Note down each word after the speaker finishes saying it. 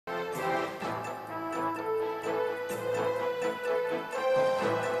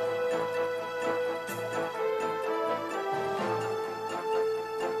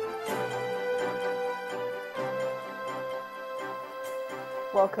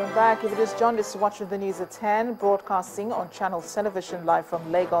Welcome back. If you just joined us watching the news at 10, broadcasting on Channels Television live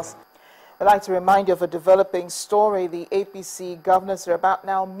from Lagos. I'd like to remind you of a developing story. The APC governors are about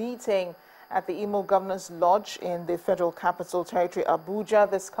now meeting at the Imo Governors Lodge in the Federal Capital Territory, Abuja.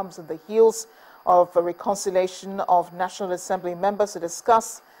 This comes on the heels of a reconciliation of National Assembly members to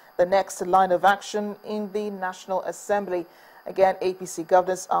discuss the next line of action in the National Assembly. Again, APC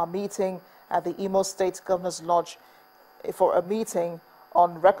governors are meeting at the Imo State Governors Lodge for a meeting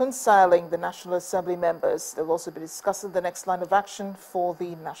on reconciling the National Assembly members. They'll also be discussing the next line of action for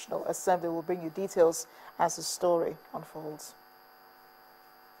the National Assembly. We'll bring you details as the story unfolds.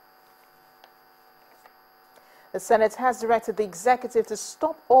 The Senate has directed the executive to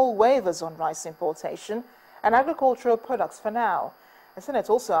stop all waivers on rice importation and agricultural products for now. The Senate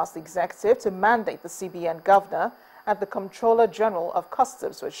also asked the executive to mandate the CBN governor and the Comptroller General of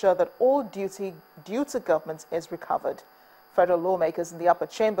Customs to ensure that all duty due to government is recovered. Federal lawmakers in the upper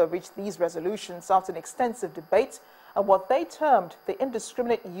chamber reached these resolutions after an extensive debate on what they termed the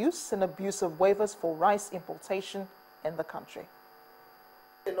indiscriminate use and abuse of waivers for rice importation in the country.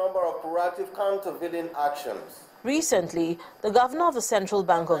 A number of proactive countervailing actions. Recently, the governor of the Central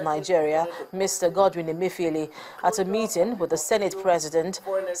Bank of Nigeria, Mr. Godwin Emefiele, at a meeting with the Senate president,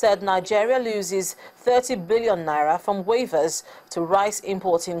 said Nigeria loses 30 billion naira from waivers to rice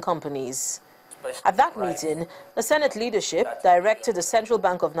importing companies. At that meeting, the Senate leadership directed the Central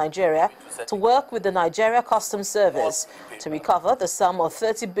Bank of Nigeria to work with the Nigeria Customs Service to recover the sum of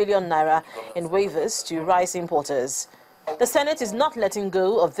 30 billion naira in waivers to rice importers. The Senate is not letting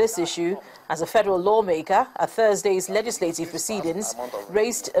go of this issue as a federal lawmaker at Thursday's legislative proceedings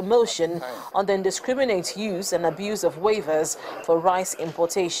raised a motion on the indiscriminate use and abuse of waivers for rice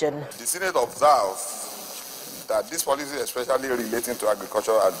importation. The Senate observes that this policy, especially relating to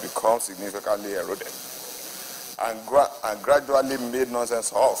agriculture, has become significantly eroded and gradually made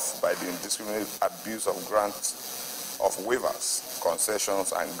nonsense of by the indiscriminate abuse of grants of waivers,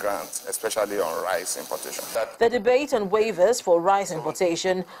 concessions and grants, especially on rice importation. The debate on waivers for rice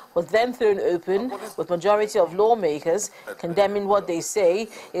importation was then thrown open, with majority of lawmakers condemning what they say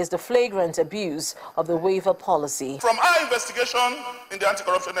is the flagrant abuse of the waiver policy. From our investigation in the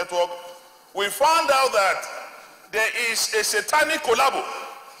anti-corruption network, we found out that there is a satanic collabo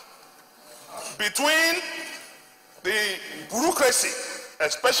between the bureaucracy,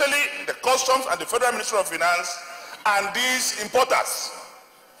 especially the customs and the Federal Ministry of Finance, and these importers.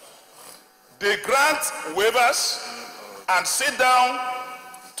 They grant waivers and sit down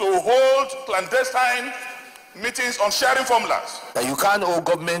to hold clandestine meetings on sharing formulas. You can't owe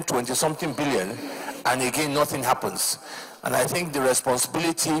government 20-something billion and again nothing happens. And I think the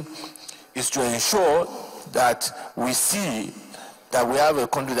responsibility is to ensure that we see that we have a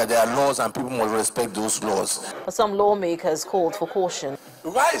country that there are laws and people must respect those laws. But some lawmakers called for caution.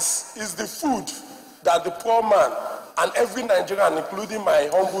 Rice is the food that the poor man and every Nigerian, including my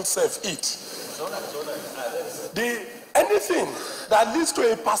humble self, eat. Anything that leads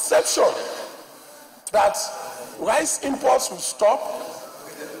to a perception that rice imports will stop,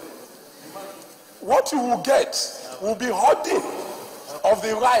 what you will get will be hoarding of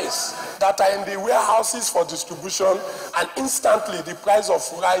the rice that are in the warehouses for distribution, and instantly the price of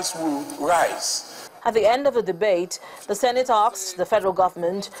rice will rise. At the end of the debate, the Senate asked the federal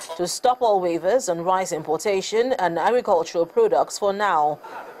government to stop all waivers on rice importation and agricultural products for now.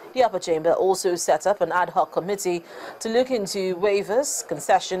 The upper chamber also set up an ad hoc committee to look into waivers,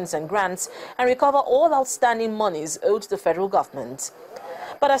 concessions and grants and recover all outstanding monies owed to the federal government.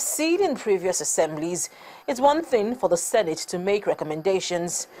 But as seen in previous assemblies, it's one thing for the Senate to make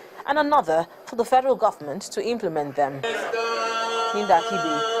recommendations and another for the federal government to implement them. Linda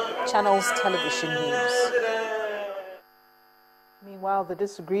Kibi, Channels Television News. Meanwhile, the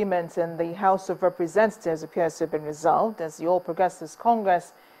disagreement in the House of Representatives appears to have been resolved as the All Progressives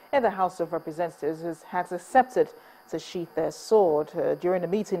Congress in the House of Representatives has accepted to sheath their sword. During a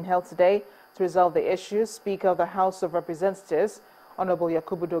meeting held today to resolve the issue, Speaker of the House of Representatives, Honorable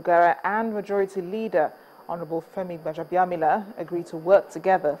Yakubu Dogara, and Majority Leader, Honorable Femi Gbajabiamila, agreed to work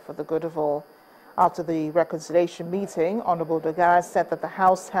together for the good of all. After the reconciliation meeting, Honorable Dogara said that the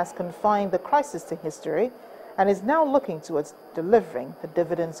House has confined the crisis to history and is now looking towards delivering the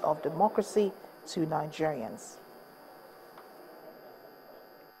dividends of democracy to Nigerians.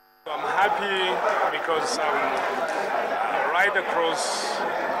 I'm happy because right across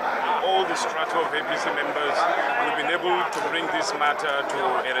all the strata of APC members, we've been able to bring this matter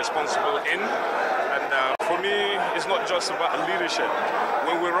to a responsible end. And for me, it's not just about leadership.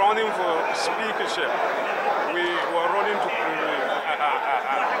 When we're running for speakership, we were running to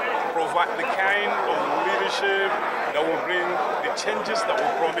provide the kind of leadership leadership that will bring the changes that we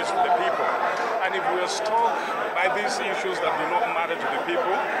promise to the people. And if we are stuck by these issues that do not matter to the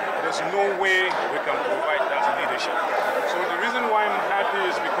people, there's no way we can provide that leadership. So the reason why I'm happy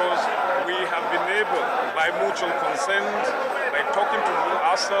is because we have been able, by mutual consent, by talking to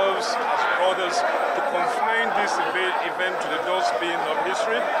ourselves as brothers, to confine this event to the dustbin of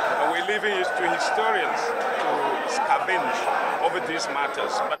history, and we're leaving it to historians to scavenge over these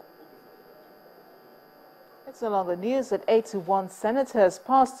matters. It's along the news that 81 senators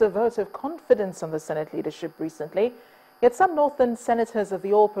passed a vote of confidence on the Senate leadership recently. Yet some northern senators of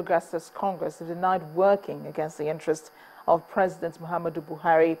the All Progressives Congress have denied working against the interests of President Muhammadu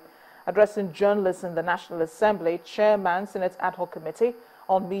Buhari. Addressing journalists in the National Assembly, Chairman, Senate Ad Hoc Committee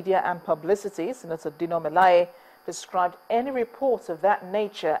on Media and Publicity, Senator Dino Melaye, described any reports of that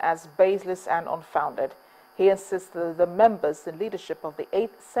nature as baseless and unfounded. He insists that the members and leadership of the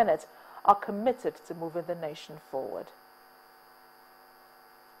 8th Senate are committed to moving the nation forward.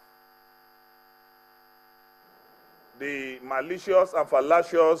 The malicious and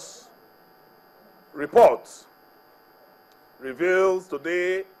fallacious report reveals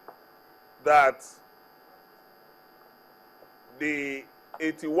today that the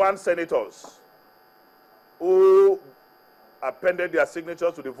 81 senators who appended their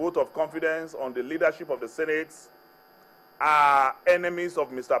signatures to the vote of confidence on the leadership of the Senate are enemies of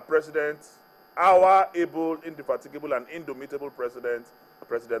Mr. President, our able, indefatigable, and indomitable President,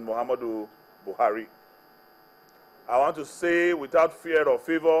 President Muhammadu Buhari. I want to say, without fear or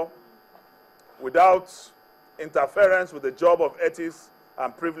favor, without interference with the job of ethics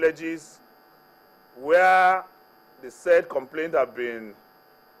and privileges, where the said complaint have been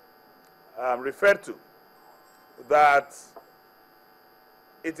referred to, that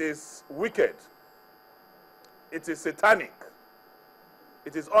it is wicked, it is satanic,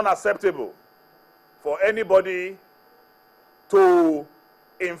 it is unacceptable for anybody to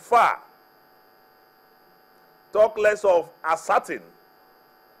infer, talk less of asserting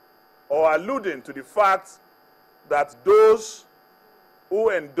or alluding to the fact that those who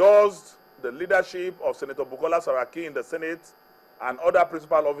endorsed the leadership of Senator Bukola Saraki in the Senate and other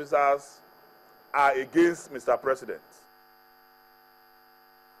principal officers are against Mr. President.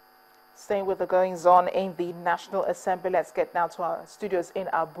 Staying with the goings-on in the National Assembly, let's get now to our studios in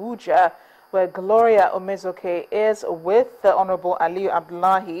Abuja, where Gloria Omezoke is with the Honorable Aliyu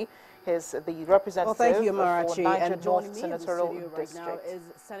Abdullahi. He's the representative thank you, for Marachi. Niger And North joining me Senatorial in the studio District. right now is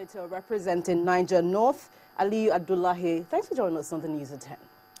Senator representing Niger North, Aliyu Abdullahi. Thanks for joining us on the News at 10.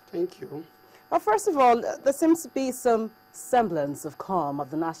 Thank you. Well, first of all, there seems to be some semblance of calm at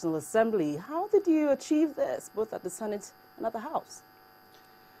the National Assembly. How did you achieve this, both at the Senate and at the House?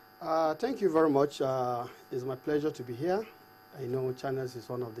 Thank you very much. It's my pleasure to be here. I know Channels is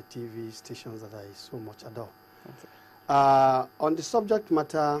one of the TV stations that I so much adore. On the subject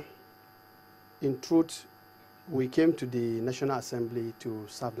matter, in truth, we came to the National Assembly to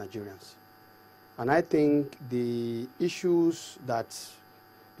serve Nigerians. And I think the issues that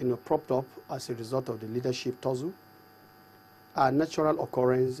propped up as a result of the leadership tussle are natural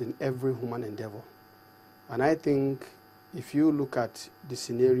occurrence in every human endeavor. And I think if you look at the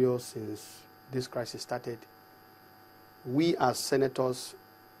scenario since this crisis started, we as senators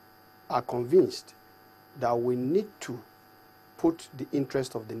are convinced that we need to put the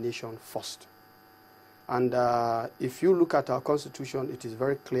interest of the nation first. And if you look at our constitution, it is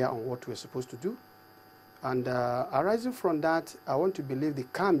very clear on what we're supposed to do. And arising from that, I want to believe the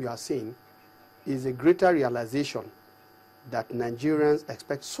calm you are seeing is a greater realization that Nigerians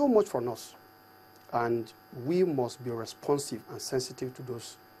expect so much from us. And we must be responsive and sensitive to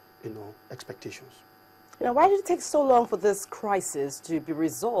those, expectations. Why did it take so long for this crisis to be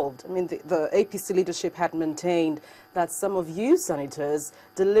resolved? I mean, the APC leadership had maintained that some of you senators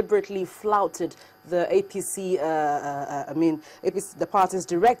deliberately flouted the APC, the party's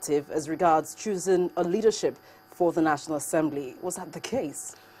directive as regards choosing a leadership for the National Assembly. Was that the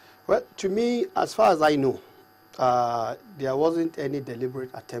case? Well, to me, as far as I know, there wasn't any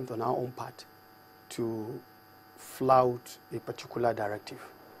deliberate attempt on our own part to flout a particular directive.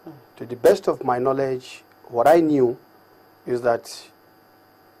 To the best of my knowledge, what I knew is that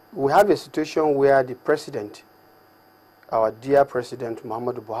we have a situation where the president, our dear President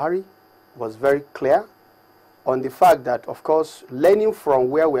Muhammadu Buhari, was very clear on the fact that, of course, learning from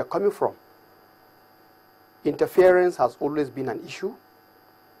where we are coming from, interference has always been an issue,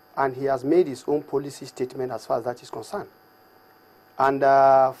 and he has made his own policy statement as far as that is concerned. And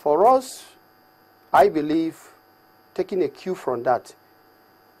for us, I believe, taking a cue from that,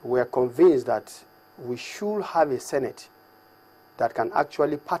 we are convinced that we should have a Senate that can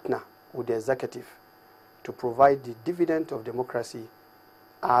actually partner with the executive to provide the dividend of democracy,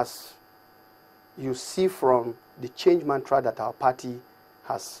 as you see from the change mantra that our party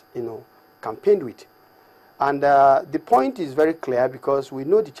has, campaigned with. And the point is very clear, because we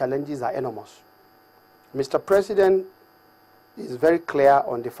know the challenges are enormous. Mr. President is very clear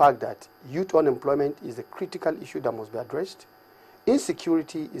on the fact that youth unemployment is a critical issue that must be addressed.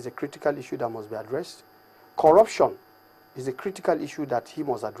 Insecurity is a critical issue that must be addressed. Corruption is a critical issue that he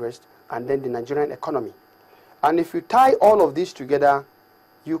must address, and then the Nigerian economy. And if you tie all of this together,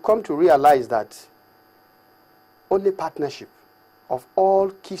 you come to realize that only partnership of all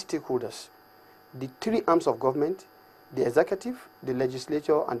key stakeholders, the three arms of government, the executive, the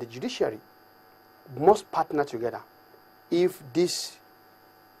legislature, and the judiciary, must partner together if this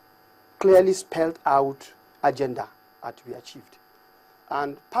clearly spelled out agenda are to be achieved.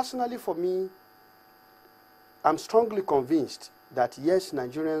 And personally for me, I'm strongly convinced that yes,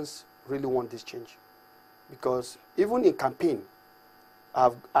 Nigerians really want this change. Because even in campaign, I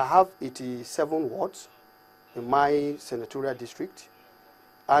have 87 wards in my senatorial district,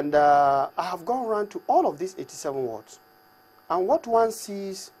 and I have gone around to all of these 87 wards. And what one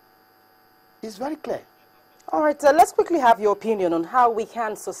sees is very clear. All right, let's quickly have your opinion on how we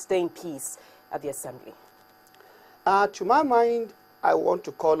can sustain peace at the Assembly. To my mind, I want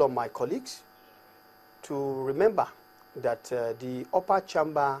to call on my colleagues to remember that the upper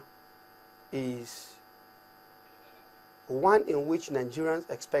chamber is one in which Nigerians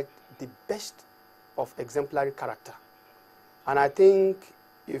expect the best of exemplary character. And I think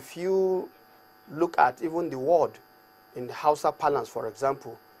if you look at even the word in the Hausa parlance, for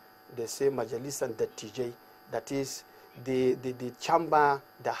example, they say Majalis and TJ, that is the chamber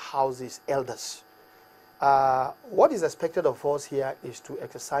that houses elders. What is expected of us here is to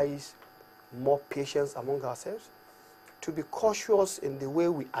exercise more patience among ourselves, to be cautious in the way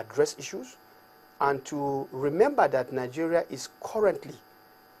we address issues, and to remember that Nigeria is currently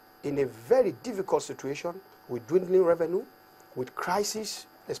in a very difficult situation with dwindling revenue, with crisis,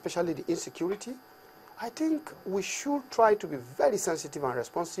 especially the insecurity. I think we should try to be very sensitive and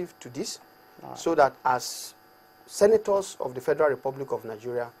responsive to this, so that as senators of the Federal Republic of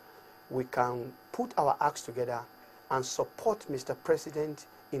Nigeria, we can put our acts together and support Mr. President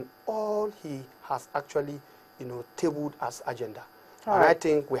in all he has actually, tabled as agenda. And I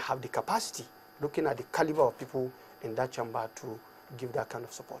think we have the capacity, looking at the caliber of people in that chamber, to give that kind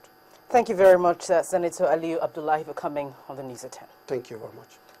of support. Thank you very much, Senator Aliyu Abdullahi, for coming on the News at 10. Thank you very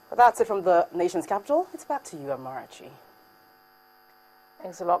much. Well, that's it from the nation's capital. It's back to you, Amarachi.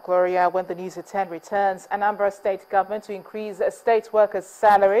 Thanks a lot, Gloria. When the News at 10 returns, Anambra State Government to increase state workers'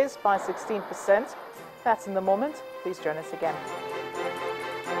 salaries by 16%. That's in the moment. Please join us again.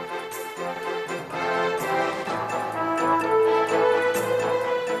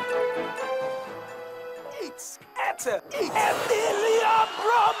 It's Emilia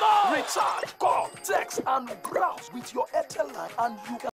Rumour. Recharge, call, text, and browse with your Airtel line, and you can